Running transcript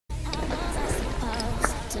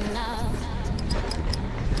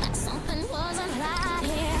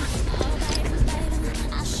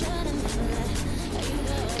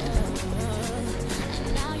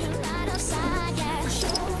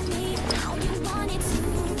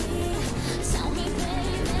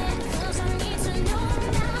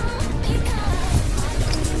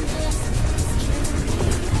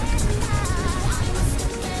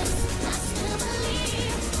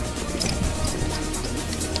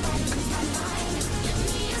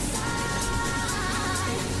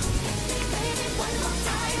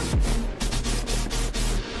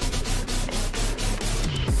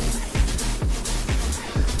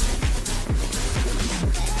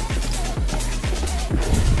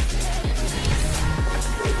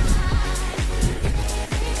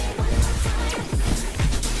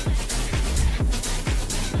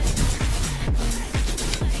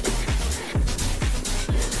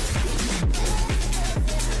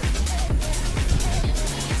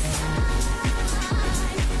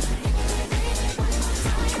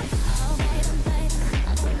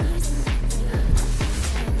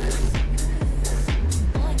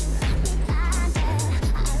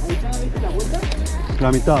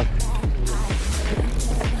La mitad.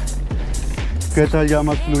 ¿Qué tal ya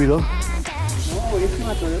más fluido? No, es que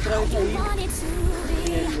me atoré otra vez ahí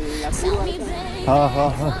en la curva esa.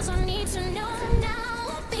 Ajá.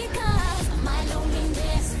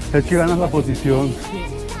 Es que ganas la posición.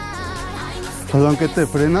 Perdón que te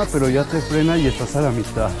frena, pero ya te frena y estás a la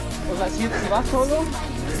mitad. O sea, si vas solo,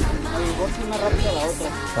 a lo mejor es más rápida la otra.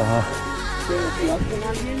 Ajá. Pero si vas con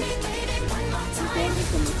alguien, entonces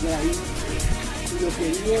como que ahí. Lo que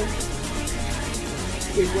digo es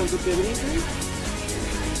que en cuanto te brinques,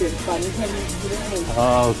 te parece al extremo.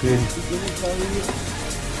 Ah, ok. Y tienes que abrir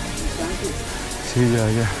bastante. Sí, ya.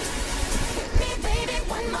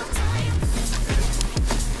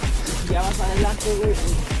 Si ya vas adelante, güey,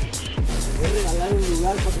 pues voy a regalar un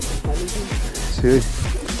lugar para que te parezcan. Sí.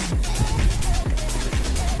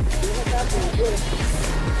 Yo me quedaba por afuera.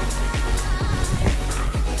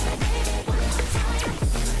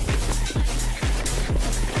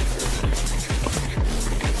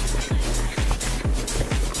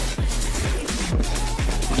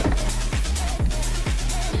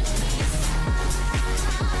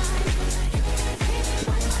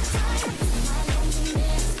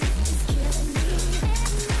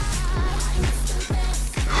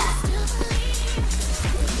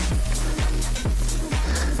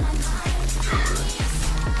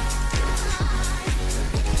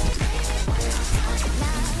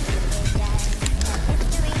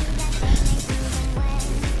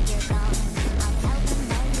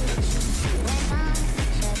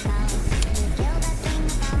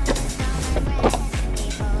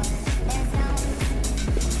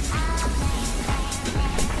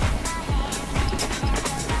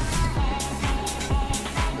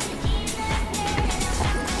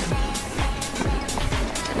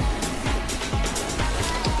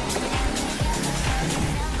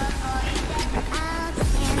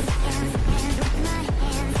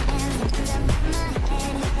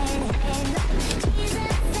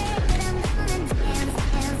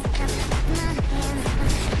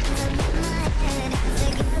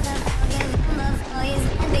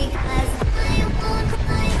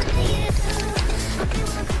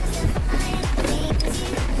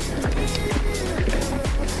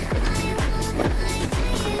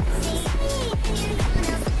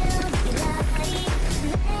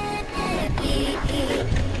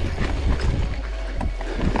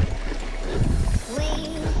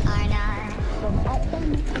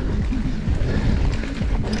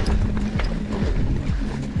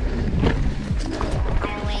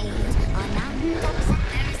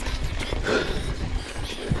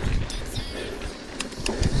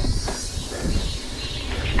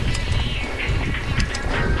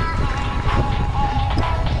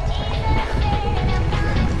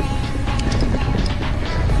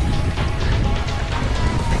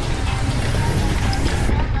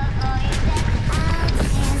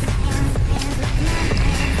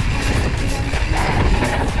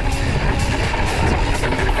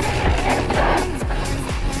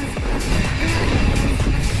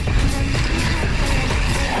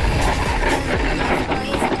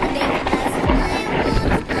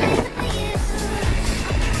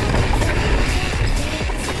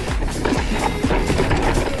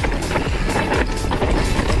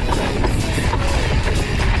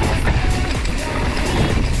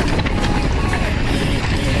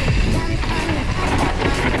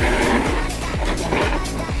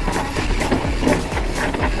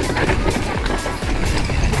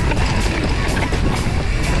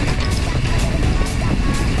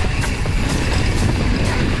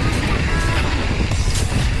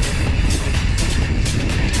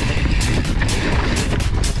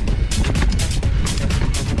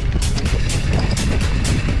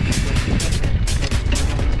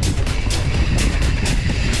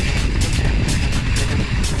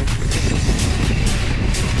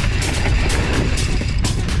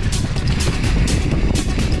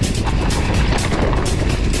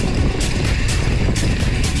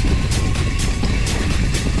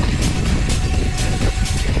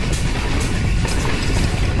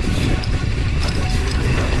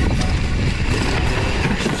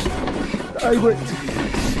 Ay, güey.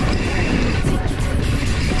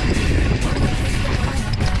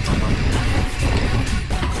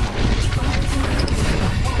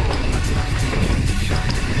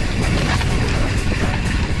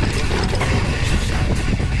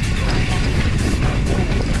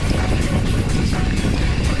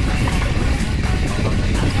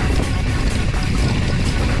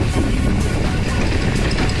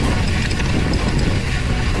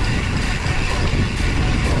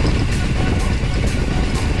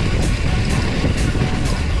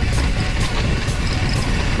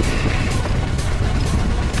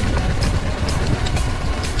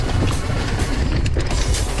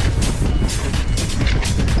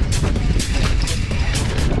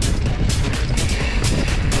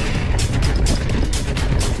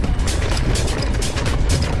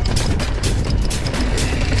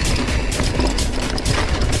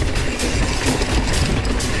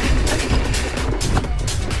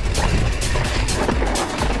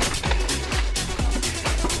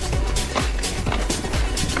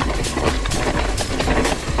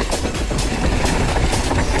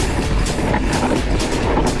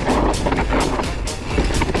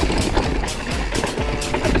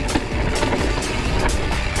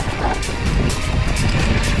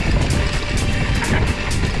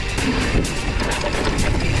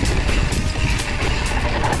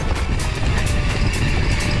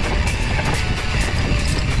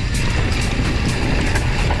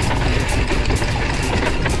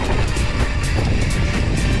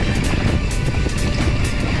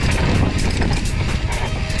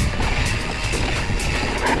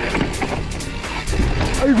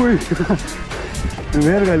 Ay, güey.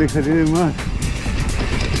 Verga, le jalé de más.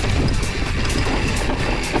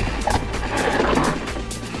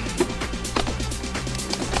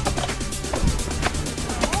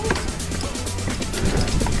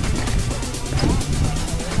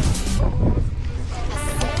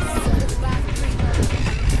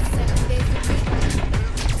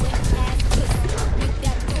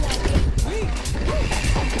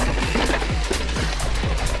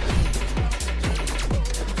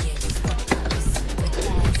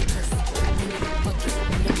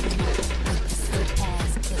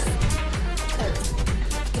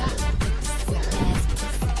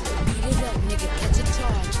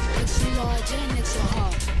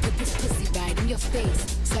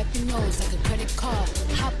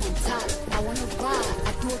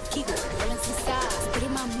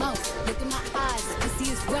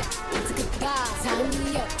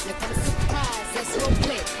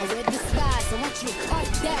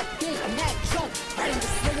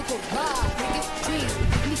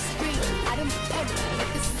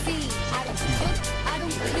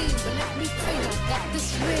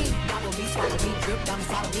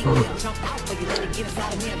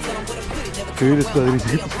 Que los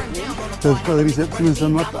cuadriceps. Los cuadriceps me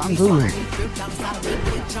están matando, güey.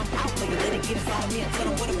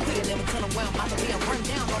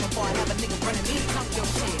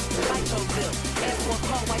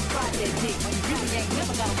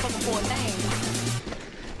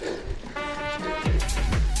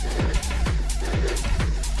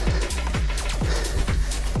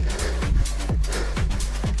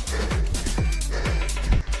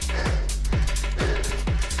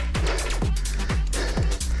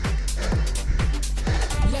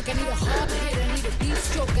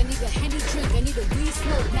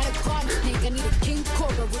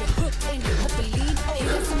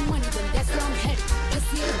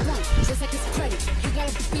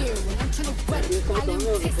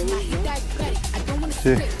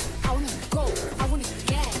 Sí.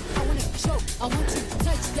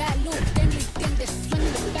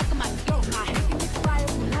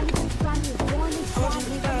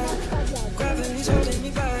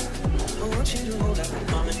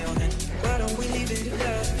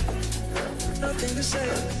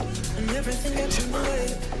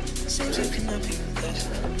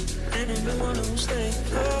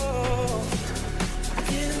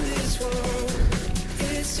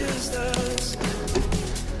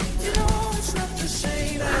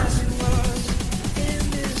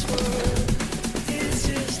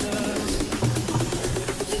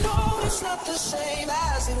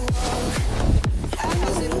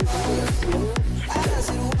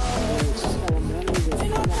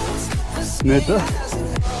 ¿Neta?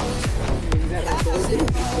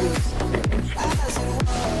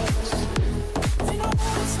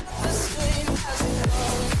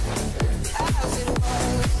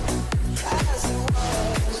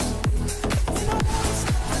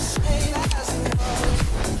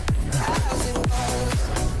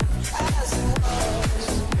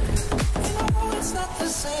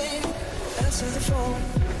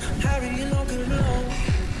 Harry, you know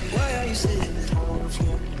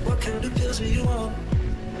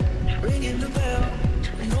the bell,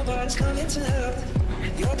 and nobody's coming to help.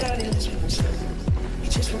 Your daddy lives with himself. He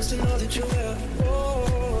just wants to know that you're well.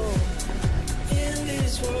 Oh, in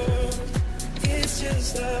this world, it's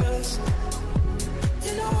just us.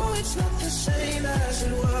 You know it's not the same as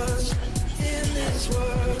it was. In this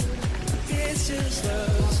world, it's just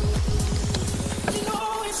us. You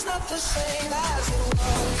know it's not the same as it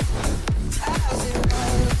was. As it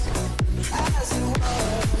was. As it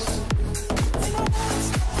was. You know it's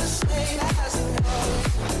not the same as it was.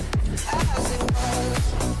 As it was.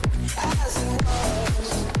 As it was.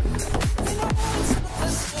 You know it's not the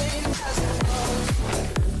same as it was.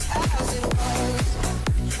 As it was.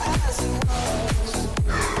 As it was.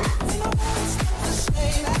 You know it's not the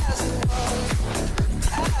same as it was.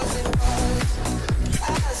 As it was.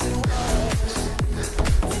 As it was.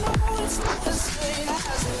 You know it's not the same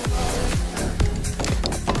as it was.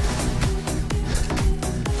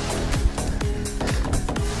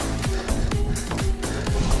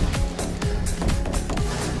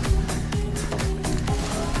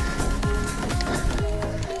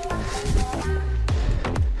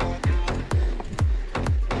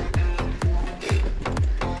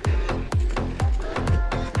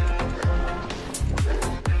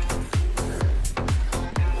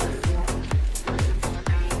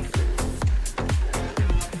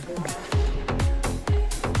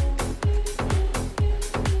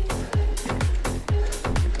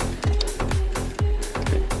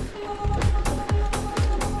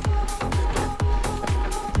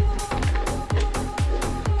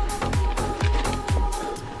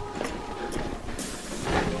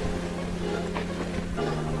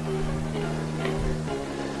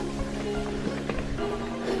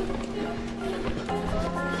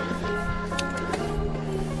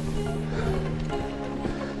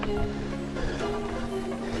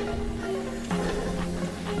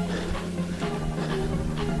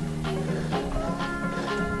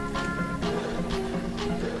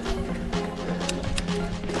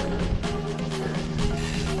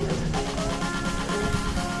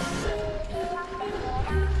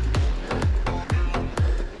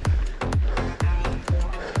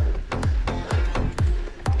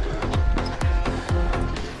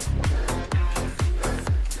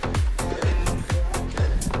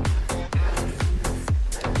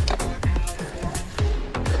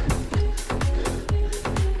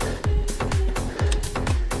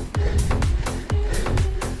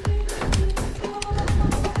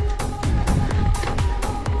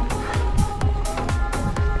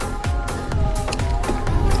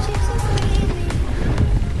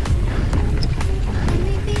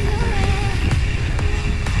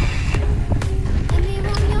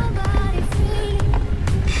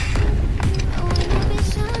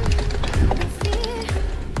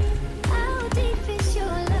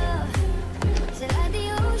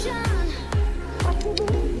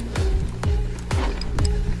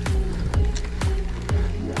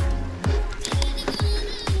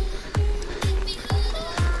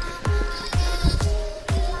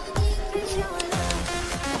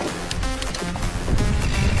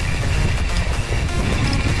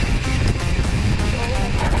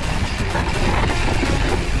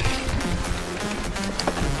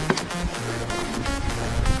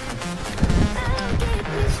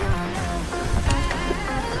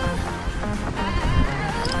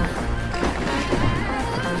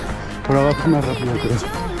 Por abajo es más rápido, creo.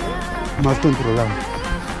 Más controlado.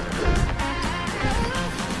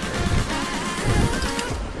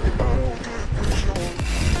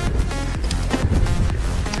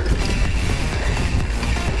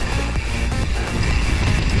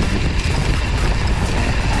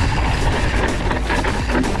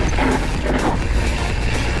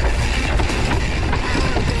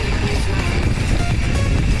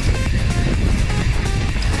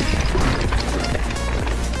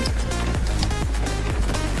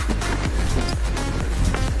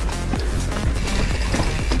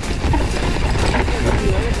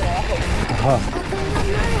 Ajá.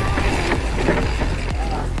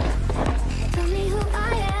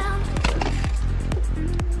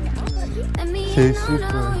 Sí, sí, ven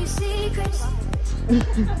aquí.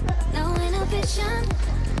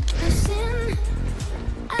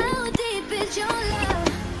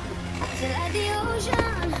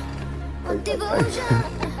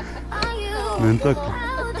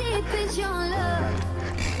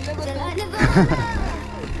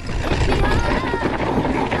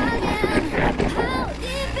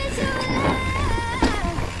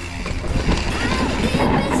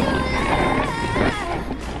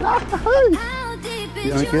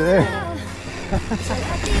 Ya me quedé.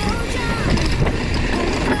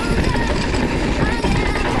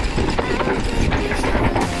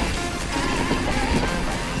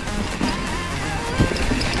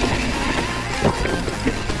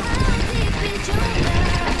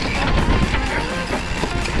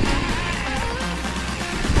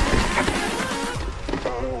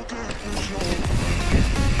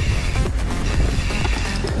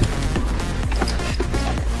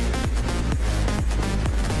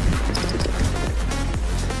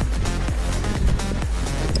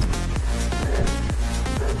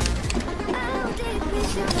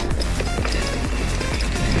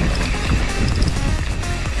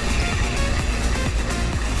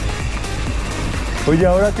 Oye,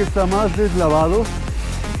 ahora que está más deslavado,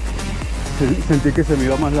 sentí que se me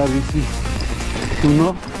iba más la bici. ¿Tú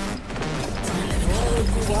no?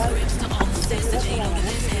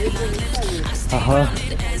 Ajá.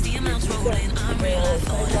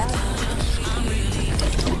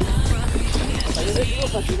 Yo sigo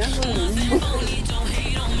patinando en el mismo.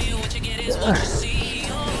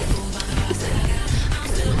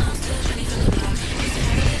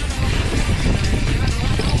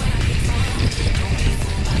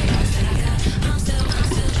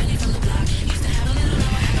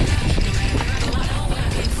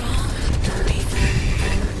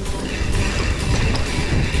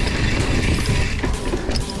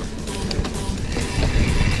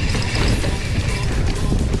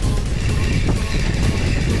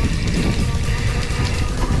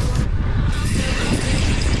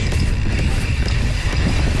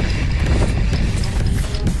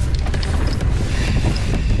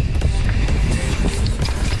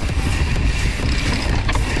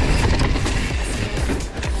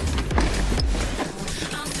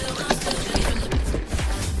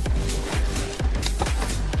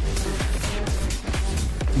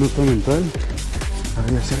 Nota mental.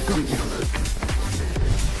 Habría hacer cambio.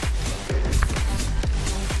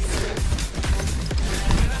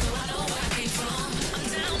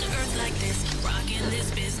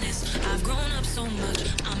 I've grown up so much.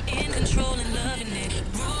 I'm in control and loving